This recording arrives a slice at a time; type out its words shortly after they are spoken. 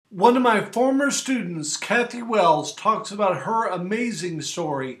One of my former students, Kathie Wells, talks about her amazing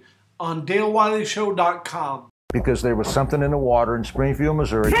story on DaleWileyShow.com. Because there was something in the water in Springfield,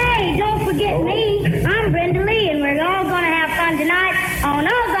 Missouri. Hey, don't forget me. I'm Brenda Lee, and we're all going to have fun tonight on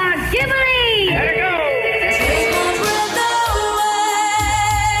Ozark Jubilee. There you go.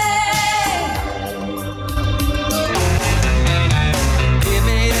 Give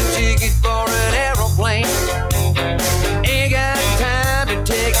me a ticket for an aeroplane. Ain't got time to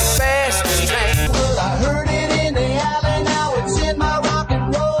take the fastest train. Well, I heard it in the alley, now it's in my rock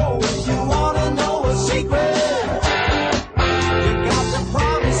and roll. If you want to know a secret, you got to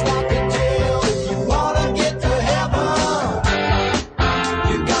promise not to tell. If you want to get to heaven,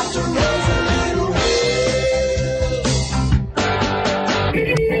 you got to raise a little hell.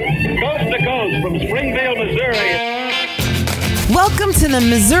 Coast to coast from Springfield, Missouri. Welcome to the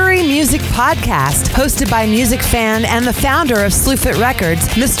Missouri Music Podcast, hosted by music fan and the founder of Sloofit Records,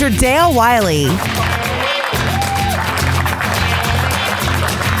 Mr. Dale Wiley.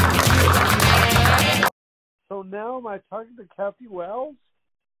 So now am I talking to Kathie Wells?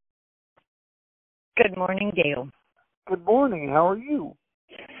 Good morning, Dale. Good morning. How are you?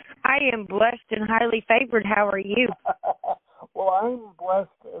 I am blessed and highly favored. How are you? Well, I'm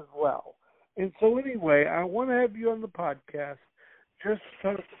blessed as well. And so anyway, I want to have you on the podcast just to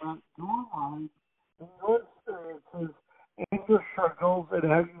talk about your life and your experiences and your struggles and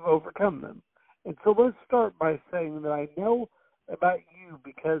how you've overcome them. And so let's start by saying that I know about you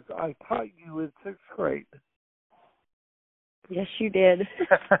because I taught you in 6th grade. Yes, you did.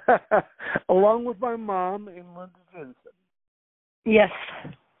 Along with my mom and Linda Jensen. Yes.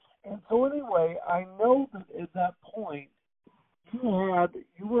 And so anyway, I know that at that point you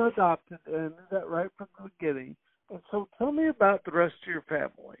were adopted, and I knew that right from the beginning. And so tell me about the rest of your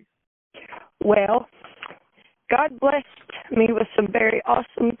family. Well, God blessed me with some very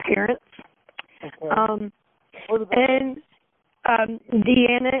awesome parents. Okay.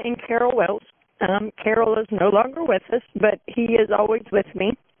 Deanna and Carol Wells. Carol is no longer with us, but he is always with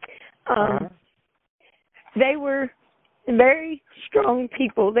me. They were very strong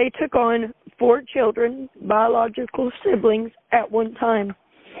people. They took on 4 children, biological siblings, at one time.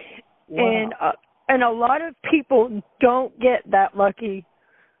 Wow. And a lot of people don't get that lucky.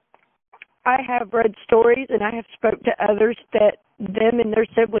 I have read stories and I have spoke to others that them and their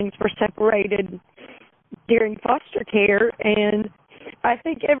siblings were separated during foster care. And I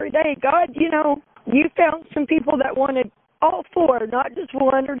think every day, God, you found some people that wanted all 4, not just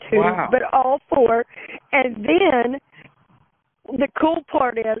 1 or 2, wow, but all 4. And then the cool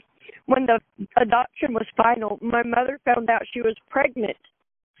part is when the adoption was final, my mother found out she was pregnant.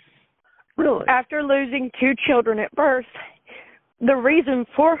 Really? After losing 2 children at birth, the reason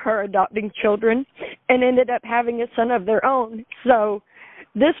for her adopting children, and ended up having a son of their own. So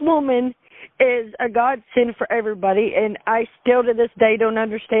this woman is a godsend for everybody, and I still to this day don't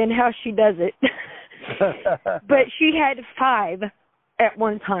understand how she does it. But she had 5 at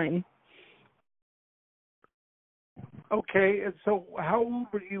one time. Okay, and so how old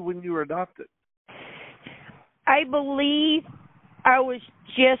were you when you were adopted? I believe I was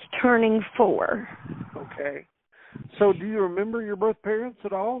just turning 4. Okay. So do you remember your birth parents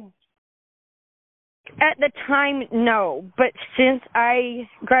at all? At the time, no. But since I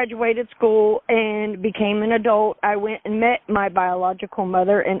graduated school and became an adult, I went and met my biological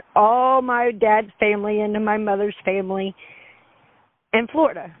mother and all my dad's family and my mother's family in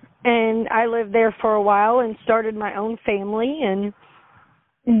Florida. And I lived there for a while and started my own family, and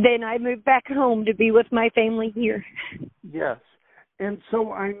then I moved back home to be with my family here. Yes. And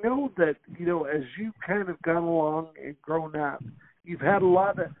so I know that, as you've kind of gone along and grown up, you've had a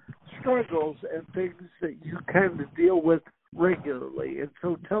lot of struggles and things that you kind of deal with regularly. And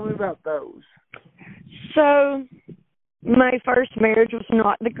so tell me about those. So my first marriage was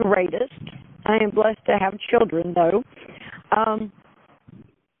not the greatest. I am blessed to have children, though.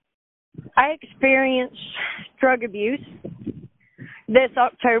 I experienced drug abuse. This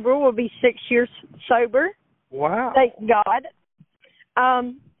October will be 6 years sober. Wow. Thank God.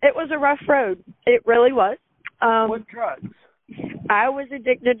 It was a rough road. It really was. What drugs? I was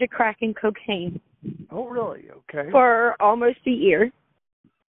addicted to crack and cocaine. Oh, really? Okay. For almost a year.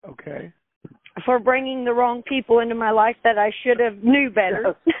 Okay. For bringing the wrong people into my life that I should have knew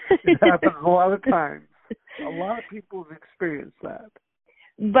better. Yes. It happens a lot of times. A lot of people have experienced that.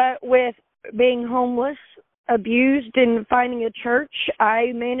 But with being homeless, abused, and finding a church,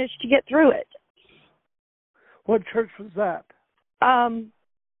 I managed to get through it. What church was that?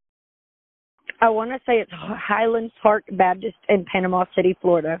 I want to say it's Highlands Park Baptist in Panama City,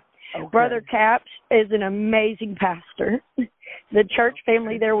 Florida. Okay. Brother Caps is an amazing pastor. The church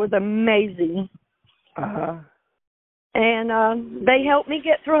family there was amazing. Uh-huh. And they helped me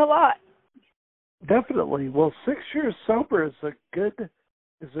get through a lot. Definitely. Well, 6 years sober is a good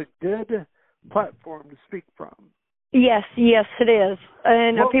platform to speak from. Yes, it is.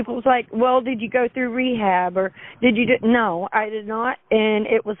 And people was like, well, did you go through rehab or did you do? No, I did not, and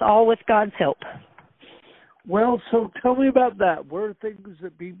it was all with God's help. Well, so tell me about that. What are things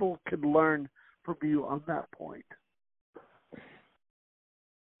that people could learn from you on that point?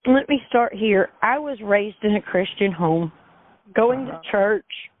 Let me start here. I was raised in a Christian home, going to church.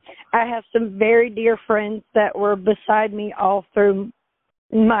 I have some very dear friends that were beside me all through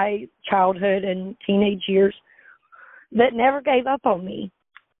my childhood and teenage years that never gave up on me.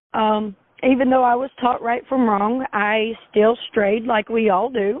 Even though I was taught right from wrong, I still strayed like we all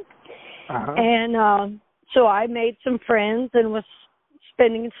do. And so I made some friends and was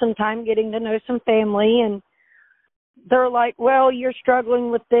spending some time getting to know some family, and they're like, well, you're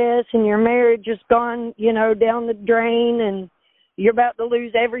struggling with this and your marriage has gone, down the drain and you're about to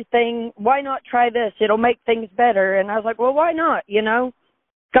lose everything. Why not try this? It'll make things better. And I was like, well, why not?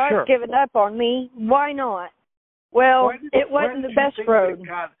 God's given up on me. Why not? Well, it wasn't the best road.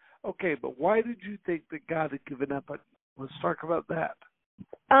 Okay, but why did you think that God had given up on you? Let's talk about that.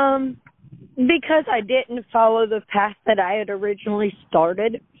 Because I didn't follow the path that I had originally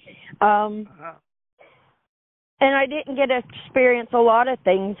started. And I didn't get to experience a lot of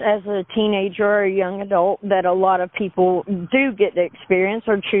things as a teenager or a young adult that a lot of people do get to experience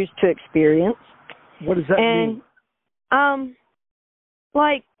or choose to experience. What does that mean?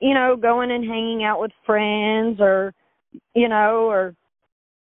 Like, going and hanging out with friends or, or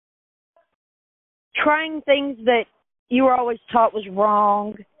trying things that you were always taught was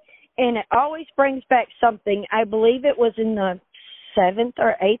wrong. And it always brings back something. I believe it was in the 7th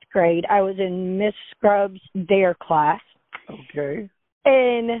or 8th grade. I was in Miss Scrub's DARE class. Okay.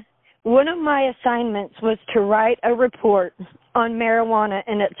 And one of my assignments was to write a report on marijuana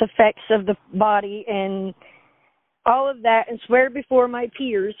and its effects of the body and all of that, and swear before my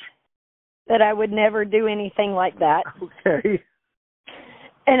peers that I would never do anything like that. Okay.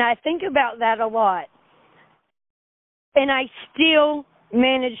 And I think about that a lot. And I still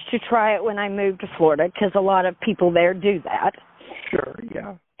managed to try it when I moved to Florida because a lot of people there do that. Sure,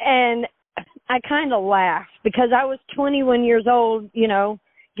 yeah. And I kind of laughed because I was 21 years old,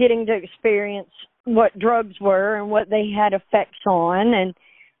 getting to experience what drugs were and what they had effects on. And,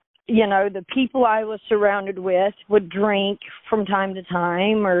 the people I was surrounded with would drink from time to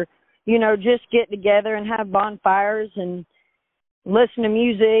time or, just get together and have bonfires and listen to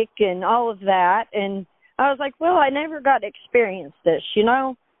music and all of that. And I was like, well, I never got to experience this,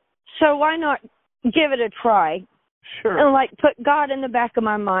 so why not give it a try? Sure. And put God in the back of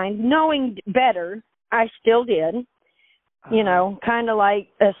my mind, knowing better, I still did, kind of like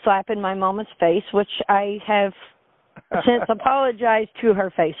a slap in my mama's face, which I have since apologized to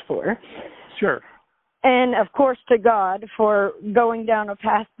her face for. Sure. And, of course, to God for going down a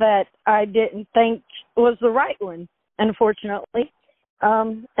path that I didn't think was the right one, unfortunately.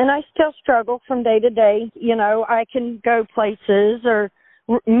 And I still struggle from day to day. I can go places or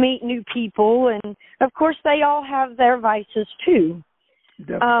meet new people, and, of course, they all have their vices, too.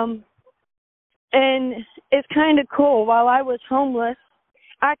 Definitely. And it's kind of cool. While I was homeless,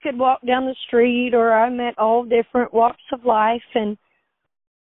 I could walk down the street, or I met all different walks of life, and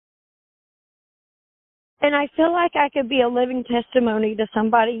I feel like I could be a living testimony to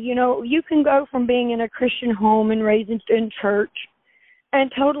somebody. You can go from being in a Christian home and raised in church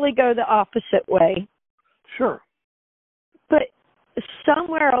and totally go the opposite way. Sure. But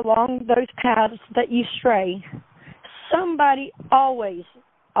somewhere along those paths that you stray, somebody always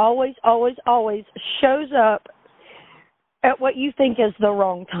shows up at what you think is the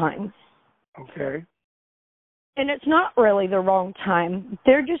wrong time. Okay. And it's not really the wrong time.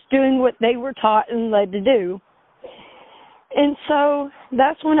 They're just doing what they were taught and led to do. And so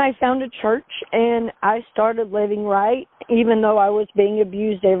that's when I found a church, and I started living right, even though I was being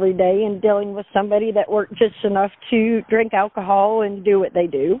abused every day and dealing with somebody that worked just enough to drink alcohol and do what they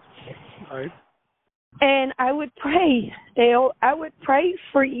do. Right. And I would pray, Dale. I would pray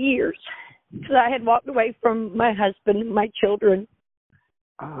for years because I had walked away from my husband, my children.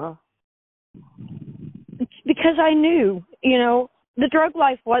 Uh-huh. Because I knew, the drug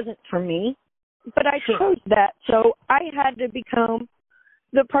life wasn't for me. But I chose that, so I had to become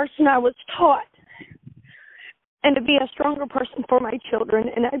the person I was taught and to be a stronger person for my children.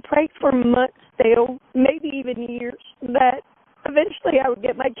 And I prayed for months, Dale, maybe even years, that eventually I would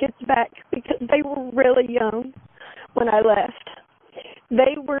get my kids back because they were really young when I left.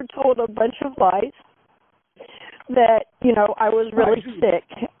 they were told a bunch of lies that, you know, I was really sick.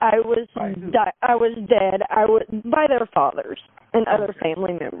 I was dead. By their fathers and other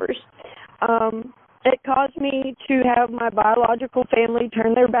family members. It caused me to have my biological family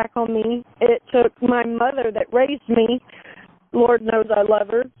turn their back on me. It took my mother that raised me. Lord knows I love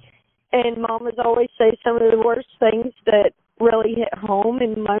her. And Mom would always say some of the worst things that really hit home.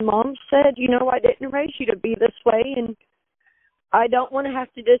 And my mom said, you know, I didn't raise you to be this way, and I don't want to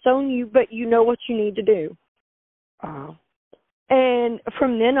have to disown you, but you know what you need to do. And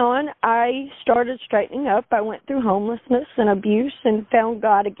from then on, I started straightening up. I went through homelessness and abuse and found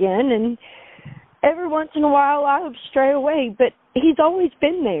God again. And every once in a while, I would stray away, but He's always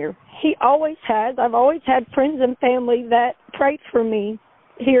been there. He always has. I've always had friends and family that prayed for me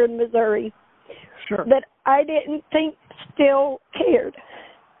here in Missouri that I didn't think still cared.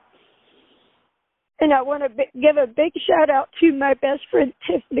 And I want to give a big shout-out to my best friend,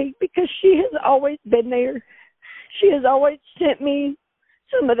 Tiffany, because she has always been there. She has always sent me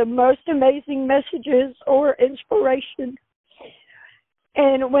some of the most amazing messages or inspiration.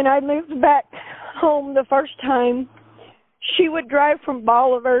 And when I moved back home the first time, she would drive from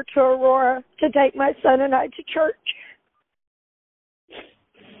Bolivar to Aurora to take my son and I to church.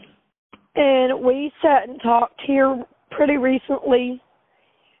 And we sat and talked here pretty recently.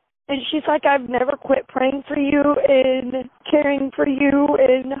 And she's like, I've never quit praying for you and caring for you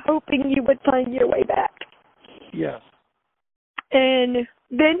and hoping you would find your way back. Yes. And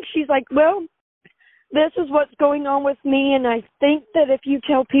then she's like, well, this is what's going on with me, and I think that if you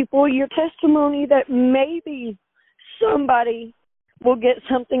tell people your testimony, that maybe somebody will get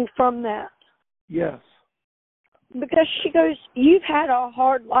something from that. Yes. Because she goes, you've had a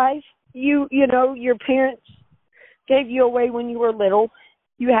hard life. You know, your parents gave you away when you were little.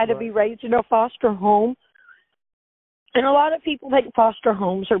 You had to be raised in a foster home. And a lot of people think foster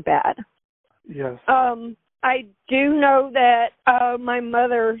homes are bad. Yes. I do know that my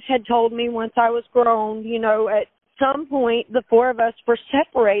mother had told me once I was grown, you know, at some point the four of us were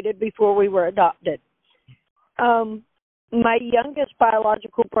separated before we were adopted. My youngest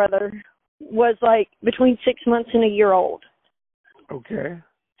biological brother was like between 6 months and a year old. Okay.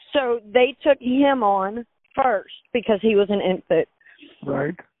 So they took him on first because he was an infant.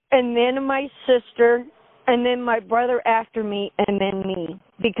 Right. And then my sister, and then my brother after me, and then me,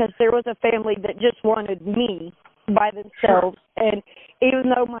 because there was a family that just wanted me by themselves. And even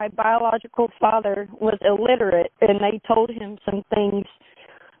though my biological father was illiterate, and they told him some things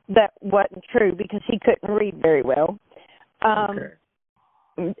that wasn't true because he couldn't read very well,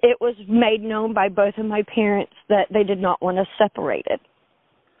 it was made known by both of my parents that they did not want us separated.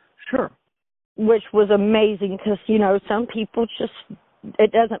 Sure. Which was amazing because, you know, some people just,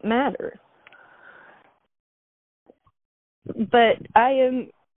 it doesn't matter. But I am,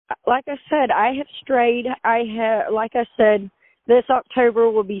 like I said, I have strayed. Like I said, this October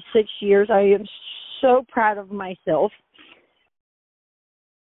will be 6 years. I am so proud of myself.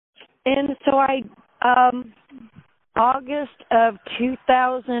 And so August of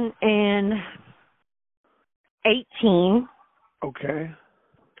 2018. Okay.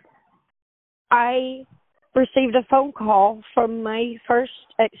 I received a phone call from my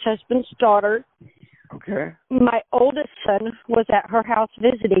first ex-husband's daughter. Okay. My oldest son was at her house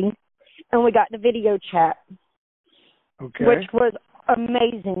visiting, and we got to video chat. Okay. Which was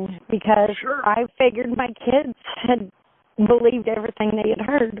amazing because I figured my kids had believed everything they had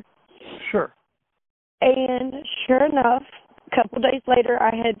heard. Sure. And sure enough, a couple days later,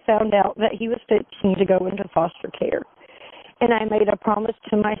 I had found out that he was fixing to go into foster care. And I made a promise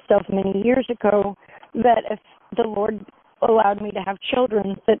to myself many years ago that if the Lord allowed me to have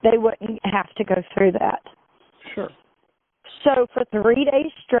children, that they wouldn't have to go through that. Sure. So for 3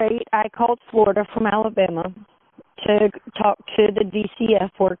 days straight, I called Florida from Alabama to talk to the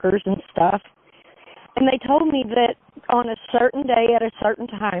DCF workers and stuff. And they told me that on a certain day at a certain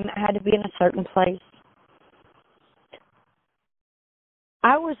time, I had to be in a certain place.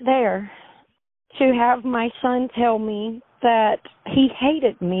 I was there to have my son tell me that he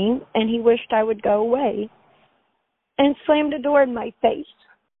hated me and he wished I would go away, and slammed a door in my face,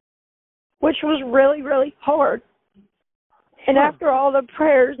 which was really, really hard. And after all the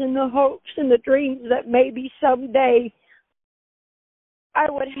prayers and the hopes and the dreams that maybe someday I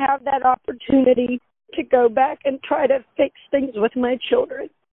would have that opportunity to go back and try to fix things with my children,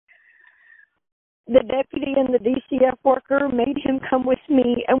 the deputy and the DCF worker made him come with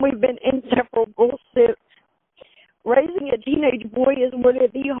me, and we've been inseparable since. Raising a teenage boy is one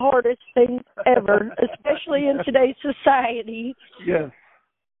of the hardest things ever, especially in today's society. Yes.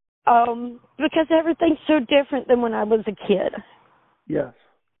 Because everything's so different than when I was a kid. Yes.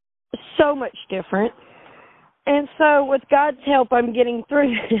 So much different. And so with God's help, I'm getting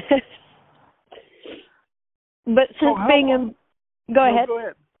through this. But since being in... Go ahead. Go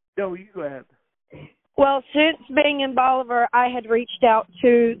ahead. No, you go ahead. Well, since being in Bolivar, I had reached out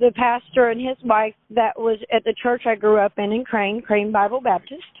to the pastor and his wife that was at the church I grew up in Crane Bible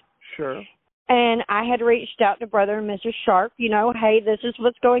Baptist. Sure. And I had reached out to Brother and Mrs. Sharp, hey, this is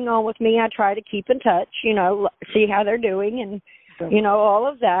what's going on with me. I try to keep in touch, see how they're doing and, all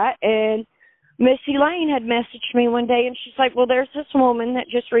of that. And Miss Elaine had messaged me one day, and she's like, well, there's this woman that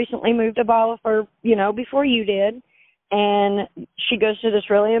just recently moved to Bolivar, before you did. And she goes to this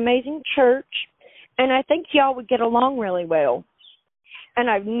really amazing church. And I think y'all would get along really well. And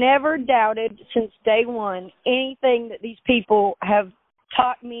I've never doubted since day one anything that these people have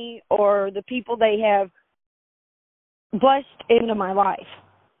taught me or the people they have blessed into my life.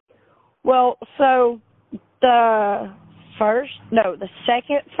 Well, so the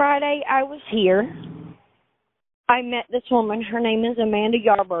second Friday I was here, I met this woman. Her name is Amanda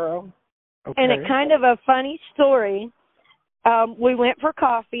Yarborough. Okay. And it's kind of a funny story. We went for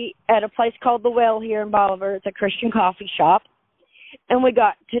coffee at a place called The Well here in Bolivar. It's a Christian coffee shop. And we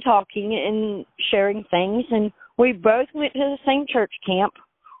got to talking and sharing things. And we both went to the same church camp.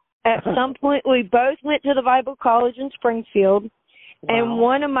 At some point, we both went to the Bible College in Springfield. Wow. And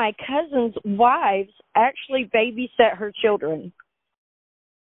one of my cousin's wives actually babysat her children.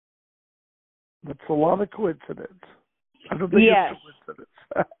 That's a lot of coincidence. I don't think it's coincidence.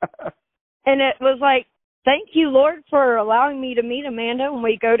 And it was like, thank you, Lord, for allowing me to meet Amanda when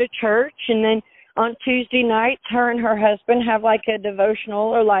we go to church. And then on Tuesday nights, her and her husband have like a devotional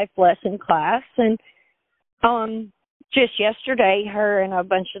or life lesson class. And just yesterday, her and a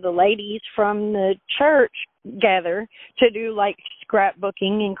bunch of the ladies from the church gather to do like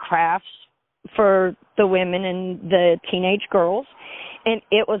scrapbooking and crafts for the women and the teenage girls. And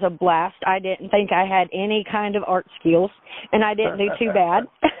it was a blast. I didn't think I had any kind of art skills, and I didn't do too bad.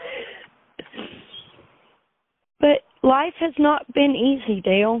 But life has not been easy,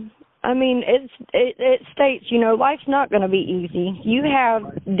 Dale. I mean, it states, life's not going to be easy. You have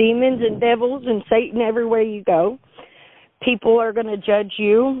demons and devils and Satan everywhere you go. People are going to judge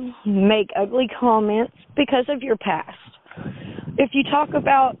you, make ugly comments because of your past. If you talk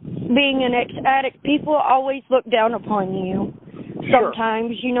about being an ex-addict, people always look down upon you. Sure.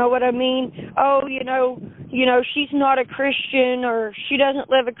 Sometimes, you know what I mean? Oh, she's not a Christian, or she doesn't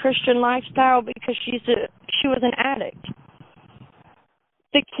live a Christian lifestyle because she was an addict.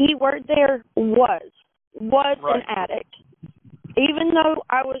 The key word there was right. An addict. Even though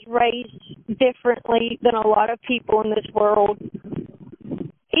I was raised differently than a lot of people in this world,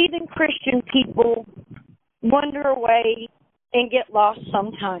 even Christian people wander away and get lost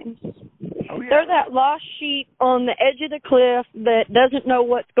sometimes. Oh, yeah. They're that lost sheep on the edge of the cliff that doesn't know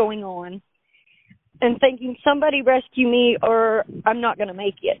what's going on and thinking, somebody rescue me or I'm not going to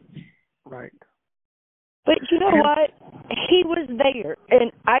make it. Right. But you know what? He was there,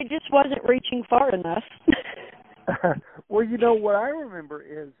 and I just wasn't reaching far enough. Well, what I remember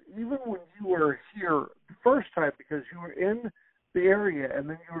is even when you were here the first time, because you were in the area and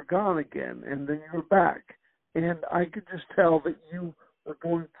then you were gone again and then you were back, and I could just tell that you were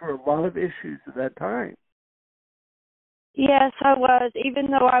going through a lot of issues at that time. Yes, I was. Even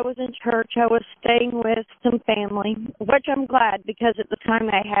though I was in church, I was staying with some family, which I'm glad, because at the time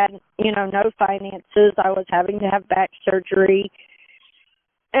I had, no finances. I was having to have back surgery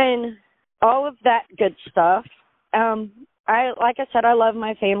and all of that good stuff. Like I said, I love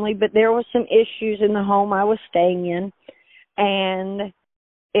my family, but there was some issues in the home I was staying in, and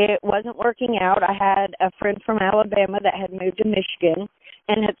it wasn't working out. I had a friend from Alabama that had moved to Michigan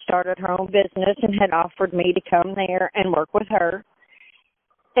and had started her own business and had offered me to come there and work with her.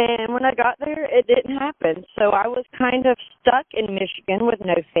 And when I got there, it didn't happen. So I was kind of stuck in Michigan with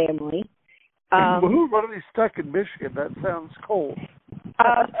no family. What are you stuck in Michigan? That sounds cold.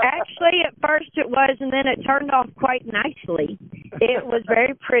 Actually, at first it was, and then it turned off quite nicely. It was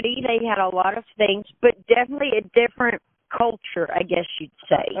very pretty. They had a lot of things, but definitely a different culture, I guess you'd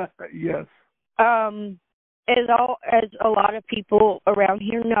say. Yes. As a lot of people around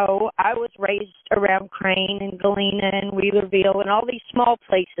here know, I was raised around Crane and Galena and Wheelerville and all these small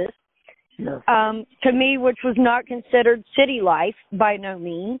places. Yes. To me, which was not considered city life by no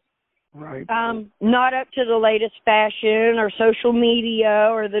means. Right. Not up to the latest fashion or social media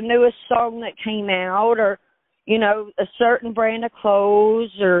or the newest song that came out or, a certain brand of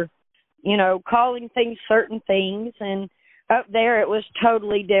clothes or, calling things certain things. And up there it was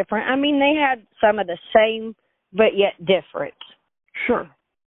totally different. I mean, they had some of the same, but yet different. Sure.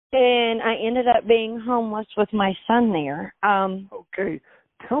 and I ended up being homeless with my son there. Okay.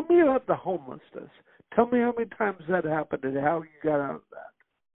 Tell me about the homelessness. Tell me how many times that happened and how you got out of that.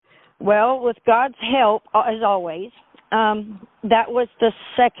 Well, with God's help, as always, that was the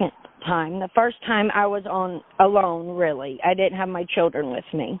second time. The first time I was on alone, really. I didn't have my children with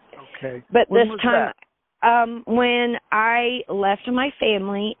me. Okay. But When this was time, that? when I left my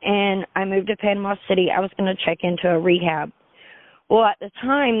family and I moved to Panama City, I was going to check into a rehab. Well, at the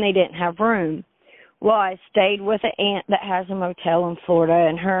time, they didn't have room. Well, I stayed with an aunt that has a motel in Florida,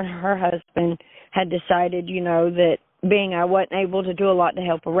 and her husband had decided, that being I wasn't able to do a lot to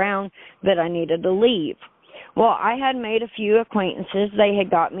help around, that I needed to leave. Well, I had made a few acquaintances. They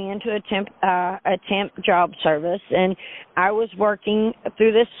had got me into a temp job service, and I was working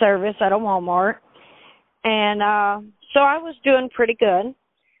through this service at a Walmart, and so I was doing pretty good.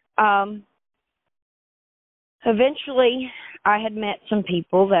 Eventually, I had met some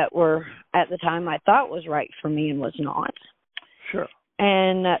people that were, at the time, I thought was right for me and was not. Sure.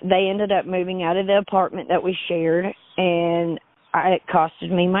 And they ended up moving out of the apartment that we shared, and it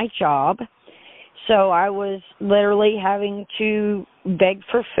costed me my job. So I was literally having to beg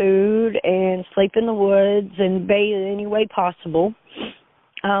for food and sleep in the woods and bathe any way possible.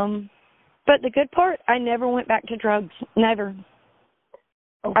 But the good part, I never went back to drugs. Never.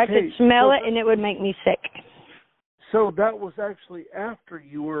 Okay. I could smell it, and it would make me sick. So that was actually after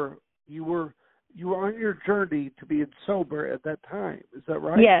you were on your journey to being sober at that time. Is that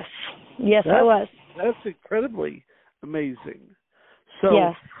right? Yes. Yes, I was. That's incredibly amazing. So,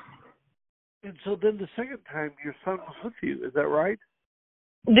 yes. And so then the second time your son was with you. Is that right?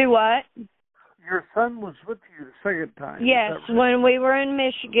 Do what? Your son was with you the second time. Yes, right? When we were in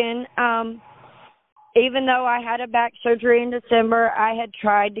Michigan, even though I had a back surgery in December, I had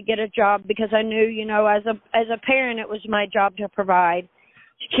tried to get a job because I knew, as a parent, it was my job to provide,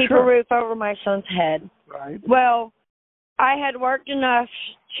 to keep a roof over my son's head. Right. Well, I had worked enough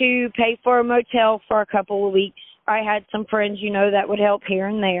to pay for a motel for a couple of weeks. I had some friends, that would help here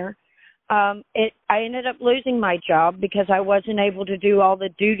and there. I ended up losing my job because I wasn't able to do all the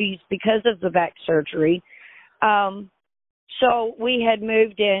duties because of the back surgery. So we had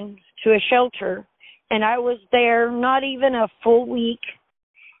moved in to a shelter, and I was there not even a full week.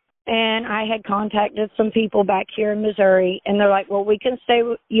 And I had contacted some people back here in Missouri, and they're like, well, we can stay,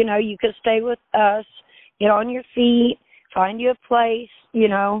 you can stay with us, get on your feet, find you a place,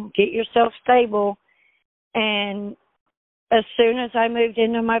 get yourself stable. And as soon as I moved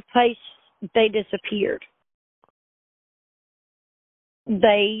into my place, they disappeared.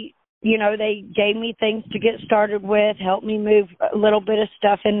 They gave me things to get started with, helped me move a little bit of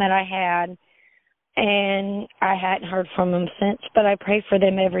stuff in that I had, and I hadn't heard from them since, but I pray for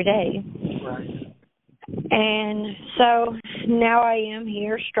them every day. Right. And so now I am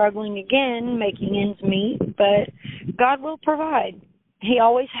here struggling again, making ends meet, but God will provide. He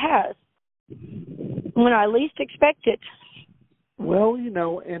always has, when I least expect it. Well,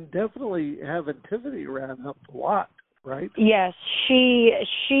 and definitely having Tiffany around helped a lot, right? Yes,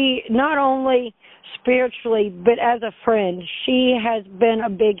 she not only spiritually, but as a friend, she has been a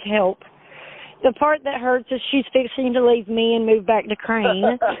big help. The part that hurts is she's fixing to leave me and move back to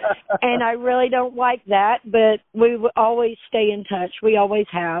Crane, and I really don't like that, but we will always stay in touch. We always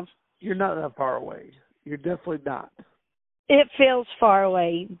have. You're not that far away. You're definitely not. It feels far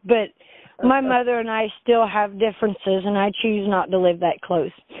away, but my mother and I still have differences, and I choose not to live that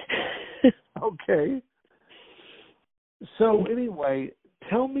close. Okay. So anyway,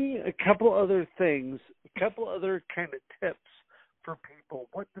 tell me a couple other things, a couple other kind of tips for people.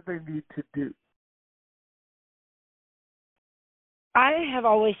 What do they need to do? I have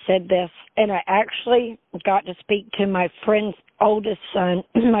always said this, and I actually got to speak to my friend's oldest son,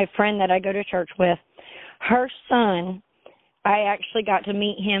 my friend that I go to church with. Her son, I actually got to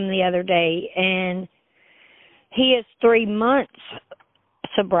meet him the other day, and he is 3 months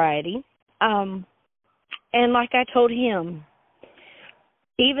sobriety. And like I told him,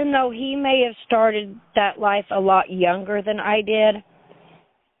 even though he may have started that life a lot younger than I did,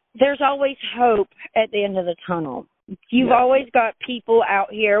 there's always hope at the end of the tunnel. You've always got people out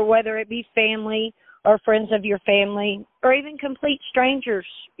here, whether it be family or friends of your family, or even complete strangers,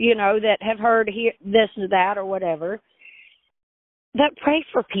 that have heard this or that or whatever, that pray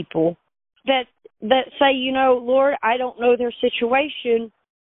for people, that say, Lord, I don't know their situation,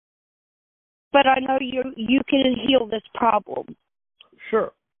 but I know you can heal this problem.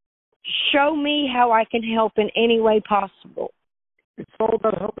 Sure. Show me how I can help in any way possible. It's all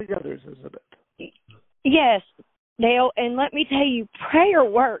about helping others, isn't it? Yes, Dale, and let me tell you, prayer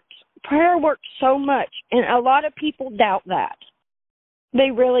works. Prayer works so much, and a lot of people doubt that.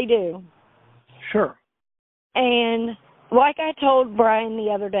 They really do. Sure. And like I told Brian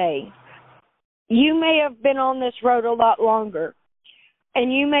the other day, you may have been on this road a lot longer,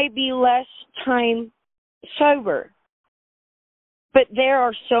 and you may be less time sober, but there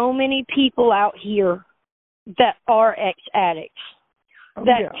are so many people out here that are ex-addicts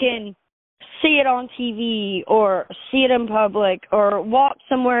that can see it on TV or see it in public or walk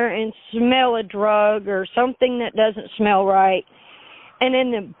somewhere and smell a drug or something that doesn't smell right. And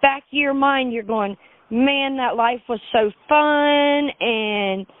in the back of your mind, you're going, man, that life was so fun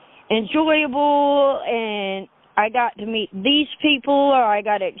and enjoyable, and I got to meet these people, or I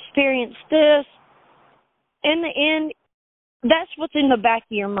got to experience this. In the end, that's what's in the back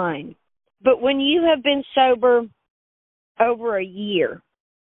of your mind. But when you have been sober over a year,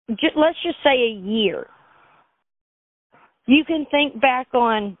 let's just say a year, you can think back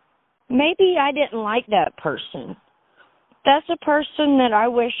on, maybe I didn't like that person. That's a person that I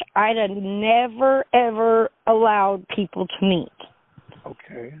wish I'd have never, ever allowed people to meet.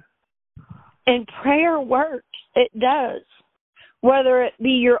 Okay. And prayer works. It does. Whether it be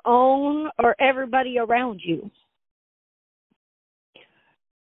your own or everybody around you.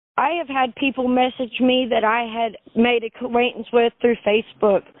 I have had people message me that I had made acquaintance with through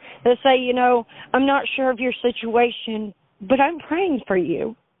Facebook that say, you know, I'm not sure of your situation, but I'm praying for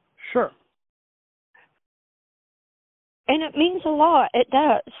you. Sure. And it means a lot. It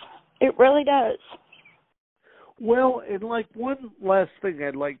does. It really does. Well, and like one last thing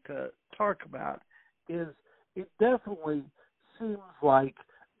I'd like to talk about is it definitely seems like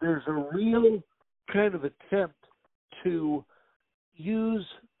there's a real kind of attempt to use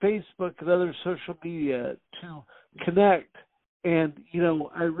Facebook and other social media to connect. And, you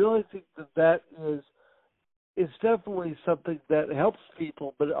know, I really think that is definitely something that helps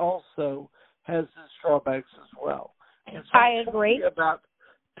people, but it also has its drawbacks as well. And so I agree.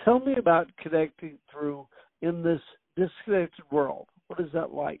 Tell me about connecting through in this disconnected world. What is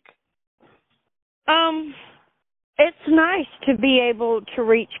that like? It's nice to be able to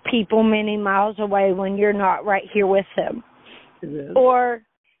reach people many miles away when you're not right here with them. It is. Or,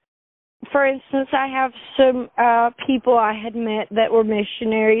 for instance, I have some people I had met that were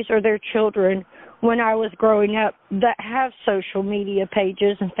missionaries or their children when I was growing up that have social media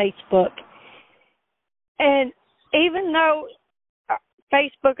pages and Facebook. And even though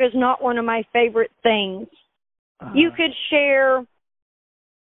Facebook is not one of my favorite things, you could share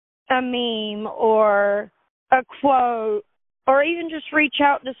a meme or a quote or even just reach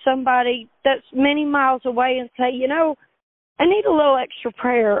out to somebody that's many miles away and say, you know, I need a little extra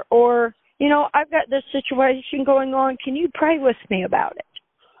prayer, or, you know, I've got this situation going on. Can you pray with me about it?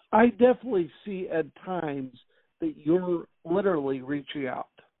 I definitely see at times that you're literally reaching out.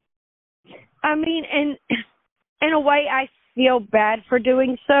 I mean, and in a way I feel bad for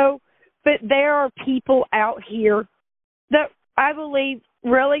doing so, but there are people out here that I believe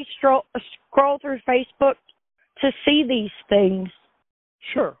really scroll through Facebook to see these things.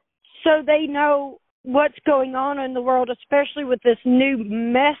 Sure. So they know what's going on in the world, especially with this new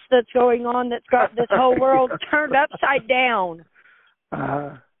mess that's going on that's got this whole world turned upside down.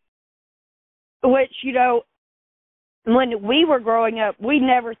 Which, you know, when we were growing up, we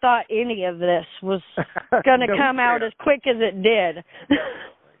never thought any of this was going to come out as quick as it did.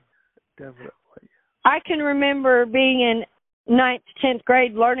 Definitely. I can remember being in 9th, 10th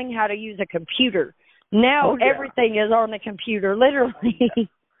grade learning how to use a computer. Now everything is on the computer, literally.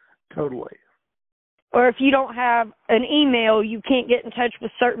 Totally. Or if you don't have an email, you can't get in touch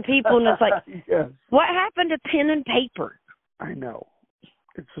with certain people, and it's like, yes. What happened to pen and paper? I know.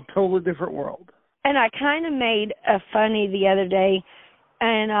 It's a totally different world. And I kind of made a funny the other day,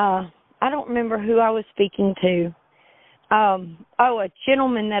 and I don't remember who I was speaking to. A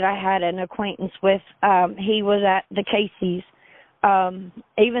gentleman that I had an acquaintance with, he was at the Casey's.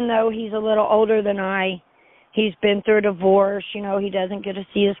 Even though he's a little older than he's been through a divorce, you know, he doesn't get to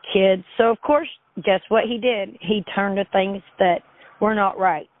see his kids. So, of course, guess what he did? He turned to things that were not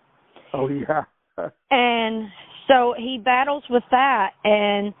right. Oh, yeah. And so he battles with that,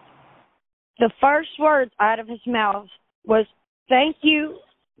 and the first words out of his mouth was, thank you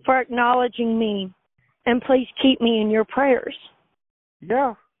for acknowledging me, and please keep me in your prayers.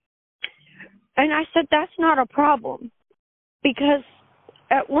 Yeah. And I said, that's not a problem, because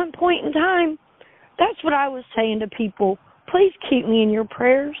at one point in time, that's what I was saying to people. Please keep me in your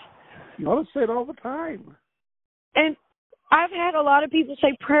prayers. You ought to say it all the time. And I've had a lot of people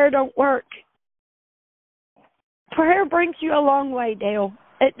say prayer don't work. Prayer brings you a long way, Dale.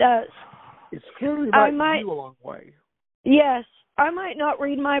 It does. It's clearly brought you a long way. Yes, I might not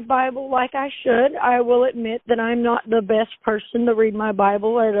read my Bible like I should. I will admit that I'm not the best person to read my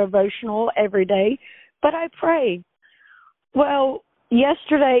Bible or devotional every day, but I pray. Well,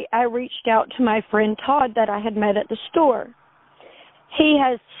 yesterday I reached out to my friend Todd that I had met at the store. He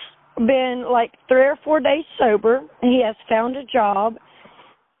has been like 3 or 4 days sober. He has found a job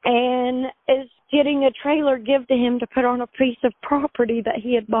and is getting a trailer given to him to put on a piece of property that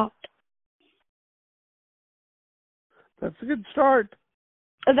he had bought. That's a good start.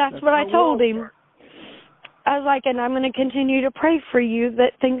 That's what I told him. I was like, and I'm going to continue to pray for you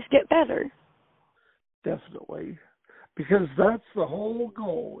that things get better. Definitely. Because that's the whole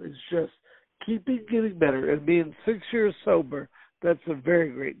goal, is just keeping getting better. And being 6 years sober, that's a very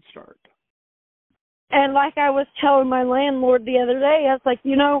great start. And like I was telling my landlord the other day, I was like,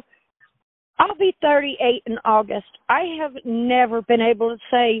 you know, I'll be 38 in August. I have never been able to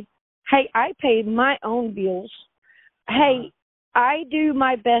say, hey, I pay my own bills. Hey, I do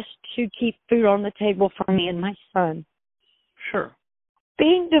my best to keep food on the table for me and my son. Sure.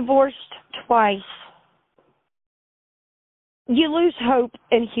 Being divorced twice, you lose hope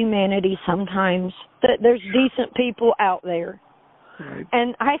in humanity sometimes, that there's decent people out there. Right.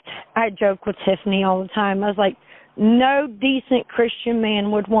 And I joke with Tiffany all the time. I was like, no decent Christian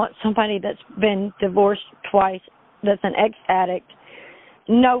man would want somebody that's been divorced twice, that's an ex-addict.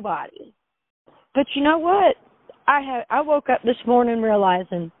 Nobody. But you know what? I woke up this morning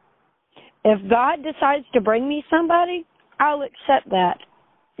realizing if God decides to bring me somebody, I'll accept that.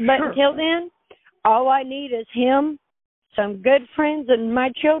 But Sure. Until then, all I need is Him, some good friends, and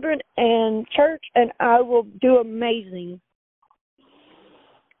my children, and church, and I will do amazing.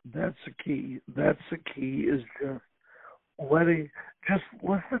 That's the key. That's the key, is just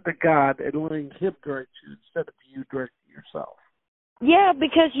listen to God and letting Him direct you instead of you directing yourself. Yeah,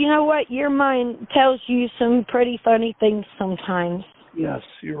 because you know what? Your mind tells you some pretty funny things sometimes. Yes,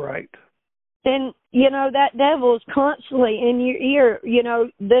 you're right. And, you know, that devil is constantly in your ear. You know,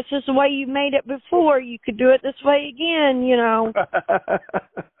 this is the way you made it before. You could do it this way again, you know.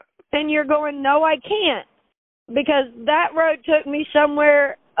 And you're going, no, I can't. Because that road took me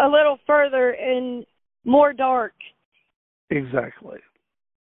somewhere a little further and more dark. Exactly.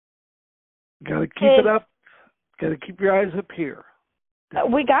 Got to keep it up. Got to keep your eyes up here.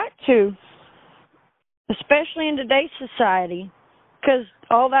 We got to, especially in today's society, because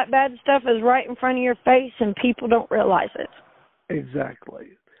all that bad stuff is right in front of your face and people don't realize it.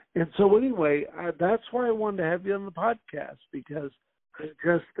 Exactly. And so anyway, that's why I wanted to have you on the podcast, because I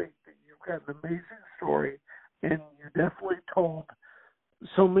just think that you've got an amazing story, and you definitely told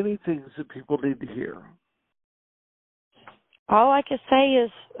so many things that people need to hear. All I can say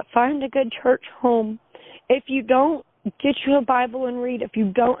is find a good church home. If you don't, get you a Bible and read. If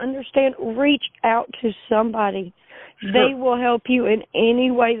you don't understand, reach out to somebody. Sure. They will help you in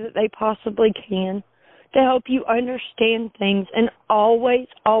any way that they possibly can to help you understand things. And always,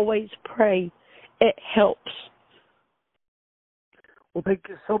 always pray. It helps. Well, thank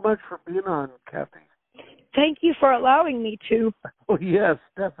you so much for being on, Kathie. Thank you for allowing me to. Oh, yes,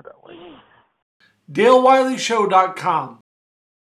 definitely. DaleWileyShow.com.